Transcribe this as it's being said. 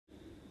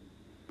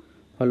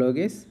Hello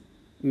guys,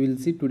 we will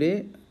see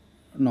today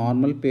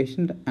normal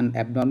patient and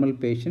abnormal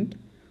patient.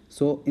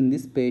 So in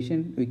this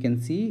patient we can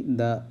see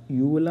the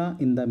uvula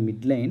in the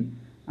midline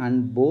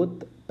and both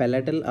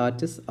palatal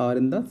arches are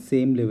in the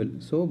same level.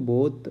 So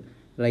both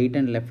right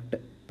and left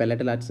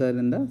palatal arches are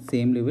in the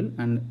same level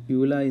and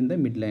uvula in the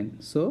midline.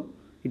 So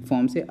it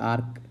forms a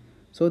arc.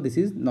 So this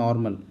is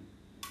normal.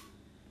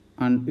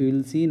 And we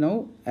will see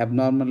now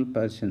abnormal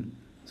person.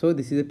 So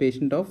this is a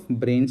patient of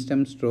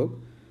brainstem stroke.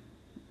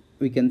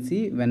 We can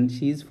see when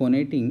she is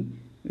phonating,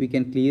 we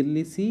can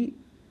clearly see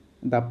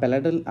the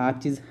palatal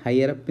arch is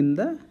higher up in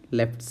the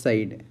left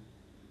side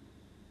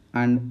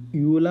and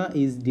uvula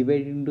is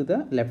divided into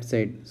the left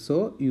side.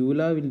 So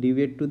uvula will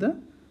deviate to the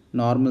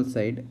normal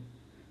side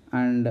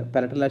and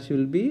palatal arch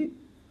will be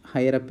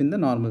higher up in the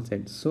normal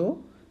side.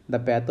 So the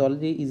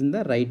pathology is in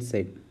the right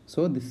side.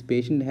 So this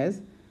patient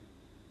has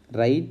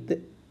right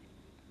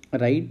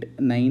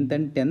 9th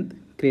and 10th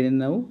cranial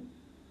nerve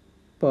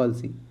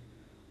palsy.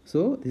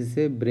 So this is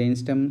a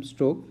brainstem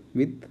stroke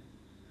with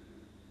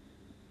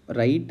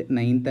right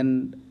 9th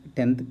and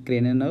 10th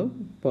cranial nerve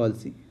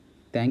palsy.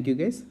 Thank you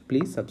guys.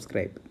 Please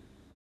subscribe.